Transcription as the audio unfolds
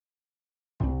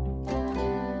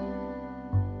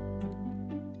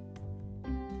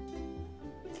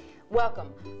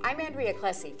Welcome. I'm Andrea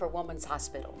Clessy for Women's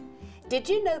Hospital. Did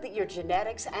you know that your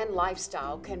genetics and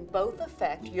lifestyle can both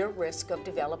affect your risk of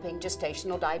developing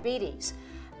gestational diabetes?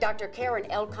 Dr. Karen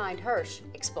Elkind-Hirsch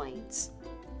explains.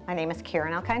 My name is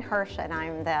Karen Elkind-Hirsch, and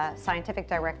I'm the Scientific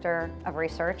Director of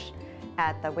Research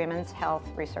at the Women's Health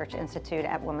Research Institute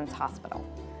at Women's Hospital.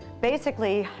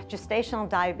 Basically, gestational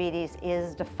diabetes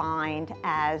is defined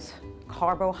as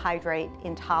carbohydrate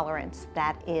intolerance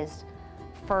that is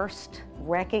first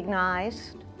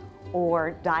recognized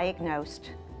or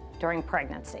diagnosed during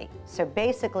pregnancy. So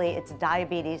basically, it's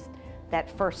diabetes that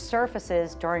first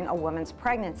surfaces during a woman's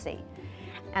pregnancy.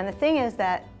 And the thing is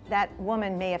that that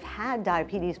woman may have had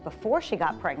diabetes before she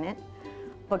got pregnant,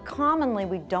 but commonly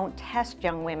we don't test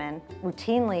young women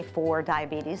routinely for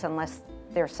diabetes unless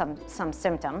there's some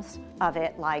symptoms of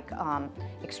it, like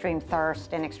extreme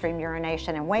thirst and extreme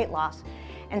urination and weight loss.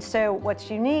 And so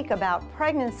what's unique about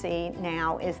pregnancy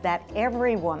now is that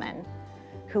every woman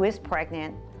who is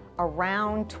pregnant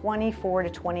around 24 to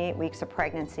 28 weeks of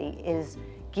pregnancy is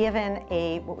given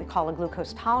what we call a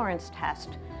glucose tolerance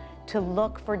test to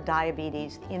look for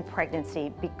diabetes in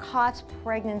pregnancy, because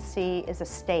pregnancy is a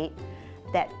state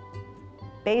that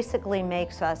basically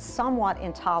makes us somewhat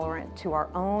intolerant to our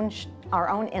own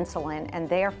insulin, and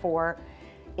therefore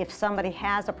if somebody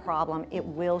has a problem, it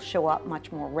will show up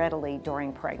much more readily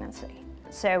during pregnancy.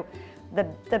 So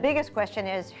the biggest question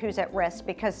is who's at risk,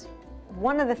 because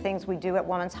one of the things we do at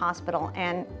Women's Hospital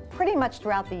and pretty much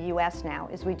throughout the US now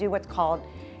is we do what's called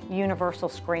universal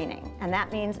screening, and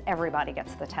that means everybody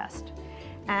gets the test.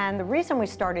 And the reason we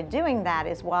started doing that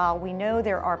is while we know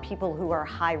there are people who are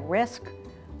high risk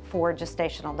for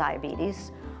gestational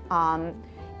diabetes,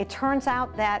 it turns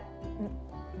out that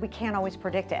we can't always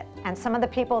predict it. And some of the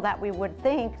people that we would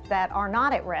think that are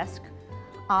not at risk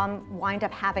wind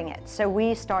up having it. So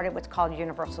we started what's called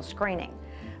universal screening.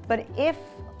 But if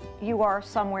you are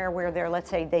somewhere where let's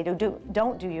say they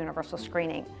don't do universal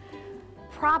screening,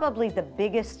 probably the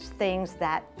biggest things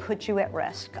that put you at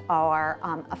risk are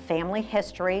a family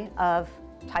history of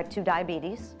type 2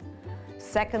 diabetes.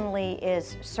 Secondly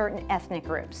is certain ethnic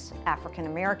groups. African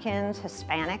Americans,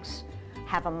 Hispanics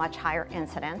have a much higher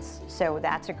incidence, so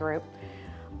that's a group.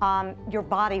 Your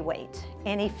body weight.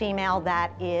 Any female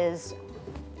that is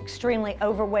extremely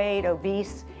overweight,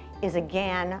 obese, is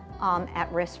again at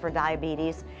risk for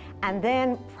diabetes. And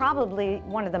then probably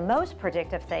one of the most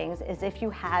predictive things is if you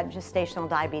had gestational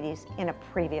diabetes in a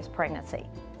previous pregnancy.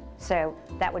 So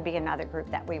that would be another group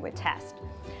that we would test.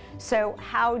 So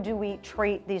how do we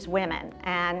treat these women?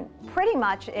 And pretty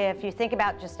much if you think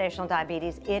about gestational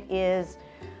diabetes, it is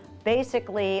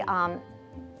basically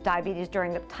diabetes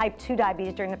during the type 2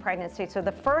 diabetes during the pregnancy. So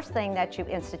the first thing that you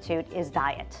institute is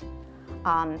diet.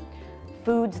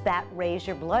 Foods that raise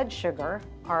your blood sugar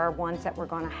are ones that we're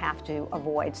going to have to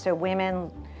avoid. So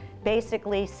women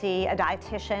basically see a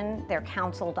dietitian. They're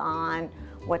counseled on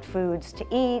what foods to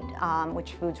eat,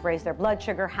 which foods raise their blood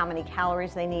sugar, how many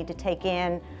calories they need to take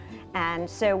in. And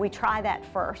so we try that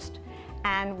first.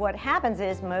 And what happens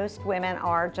is most women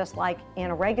are, just like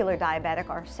in a regular diabetic,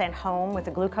 are sent home with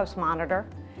a glucose monitor.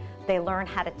 They learn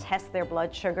how to test their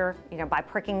blood sugar, by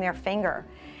pricking their finger.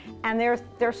 And there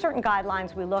are certain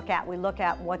guidelines we look at. We look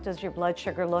at what does your blood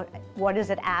sugar what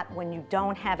is it at when you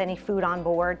don't have any food on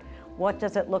board? What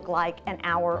does it look like an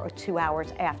hour or 2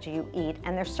 hours after you eat?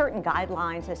 And there's certain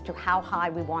guidelines as to how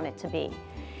high we want it to be.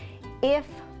 If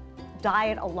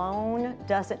diet alone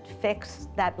doesn't fix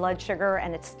that blood sugar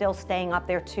and it's still staying up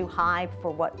there too high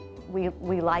for what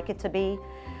we like it to be,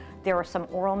 there are some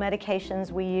oral medications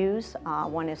we use.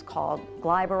 One is called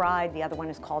glyburide, the other one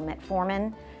is called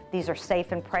metformin. These are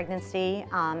safe in pregnancy,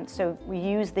 so we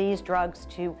use these drugs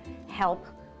to help,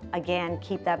 again,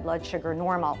 keep that blood sugar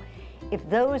normal. If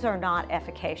those are not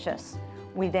efficacious,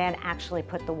 we then actually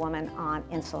put the woman on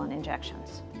insulin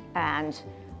injections. And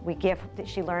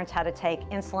she learns how to take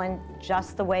insulin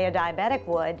just the way a diabetic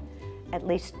would, at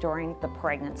least during the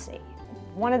pregnancy.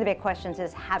 One of the big questions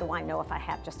is, how do I know if I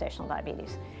have gestational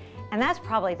diabetes? And that's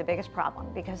probably the biggest problem,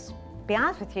 because to be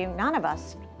honest with you, none of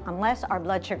us, unless our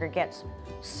blood sugar gets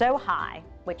so high,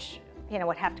 which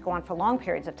would have to go on for long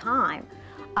periods of time,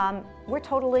 we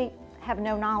totally have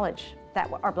no knowledge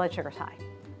that our blood sugar's high.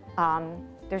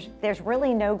 There's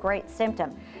really no great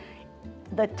symptom.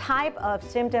 The type of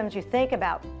symptoms you think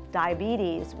about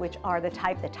diabetes, which are the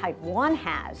type that type 1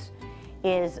 has,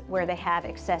 is where they have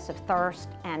excessive thirst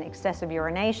and excessive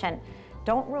urination,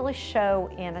 don't really show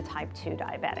in a type 2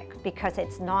 diabetic, because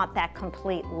it's not that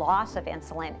complete loss of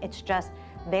insulin. It's just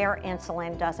their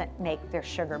insulin doesn't make their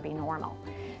sugar be normal.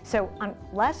 So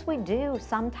unless we do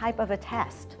some type of a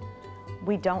test,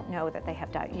 we don't know that they have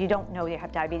you don't know you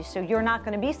have diabetes, so you're not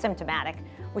going to be symptomatic,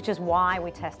 which is why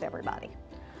we test everybody.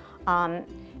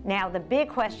 Now, the big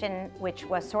question, which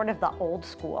was sort of the old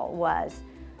school, was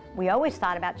we always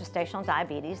thought about gestational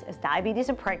diabetes as diabetes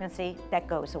in pregnancy that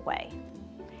goes away.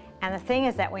 And the thing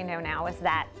is that we know now is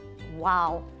that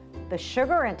while the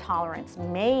sugar intolerance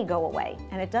may go away,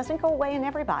 and it doesn't go away in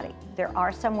everybody. There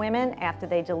are some women after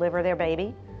they deliver their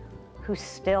baby who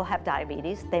still have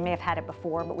diabetes. They may have had it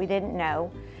before, but we didn't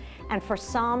know. And for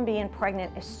some, being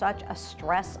pregnant is such a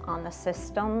stress on the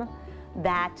system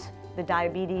that the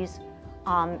diabetes,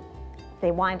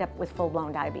 they wind up with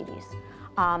full-blown diabetes.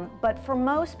 But for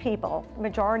most people,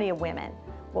 majority of women,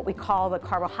 what we call the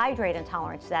carbohydrate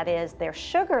intolerance, that is, their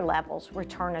sugar levels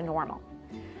return to normal.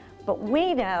 But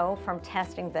we know from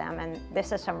testing them, and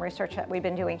this is some research that we've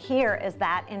been doing here, is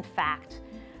that in fact,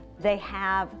 they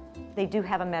do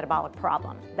have a metabolic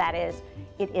problem. That is,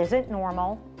 it isn't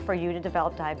normal for you to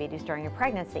develop diabetes during your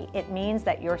pregnancy. It means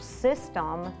that your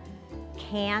system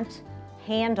can't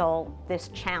handle this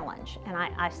challenge. And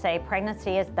I say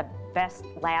pregnancy is the best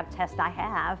lab test I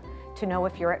have to know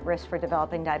if you're at risk for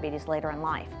developing diabetes later in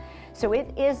life. So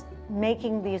it is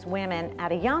making these women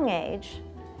at a young age,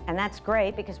 and that's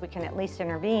great because we can at least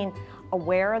intervene,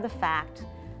 aware of the fact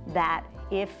that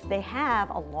if they have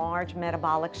a large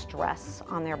metabolic stress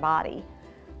on their body,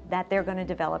 that they're going to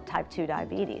develop type 2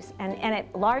 diabetes. And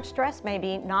large stress may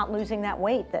be not losing that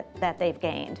weight that they've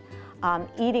gained,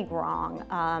 eating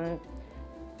wrong,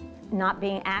 not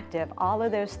being active. All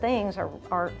of those things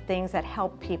are things that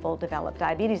help people develop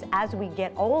diabetes. As we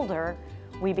get older,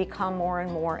 we become more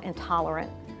and more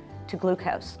intolerant to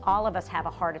glucose. All of us have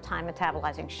a harder time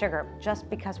metabolizing sugar just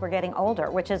because we're getting older,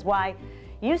 which is why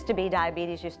used to be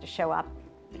diabetes used to show up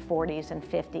at 40s and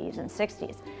 50s and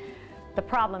 60s. The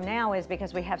problem now is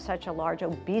because we have such a large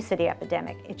obesity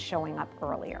epidemic, it's showing up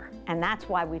earlier. And that's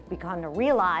why we've begun to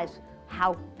realize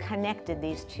how connected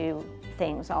these two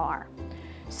things are.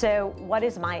 So what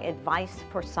is my advice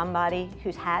for somebody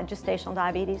who's had gestational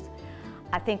diabetes?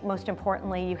 I think most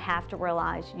importantly, you have to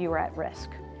realize you are at risk.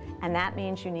 And that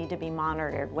means you need to be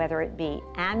monitored, whether it be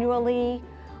annually.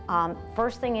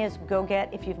 First thing is go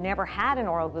get, if you've never had an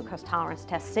oral glucose tolerance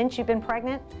test since you've been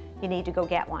pregnant, you need to go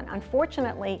get one.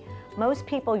 Unfortunately, most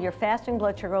people, your fasting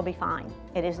blood sugar will be fine.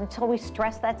 It is until we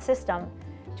stress that system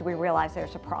do we realize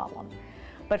there's a problem.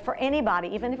 But for anybody,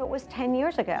 even if it was 10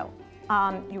 years ago,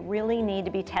 you really need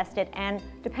to be tested. And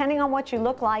depending on what you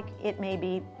look like, it may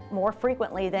be more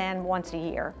frequently than once a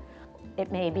year.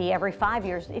 It may be every 5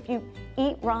 years. If you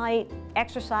eat right,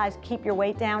 exercise, keep your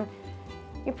weight down,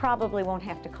 you probably won't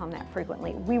have to come that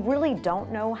frequently. We really don't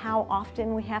know how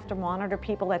often we have to monitor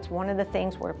people. That's one of the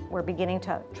things we're beginning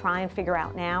to try and figure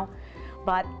out now.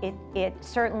 But it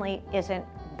certainly isn't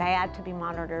bad to be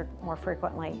monitored more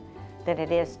frequently than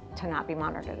it is to not be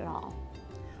monitored at all.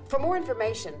 For more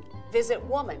information, visit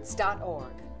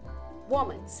womans.org.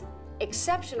 Womans,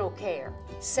 exceptional care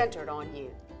centered on you.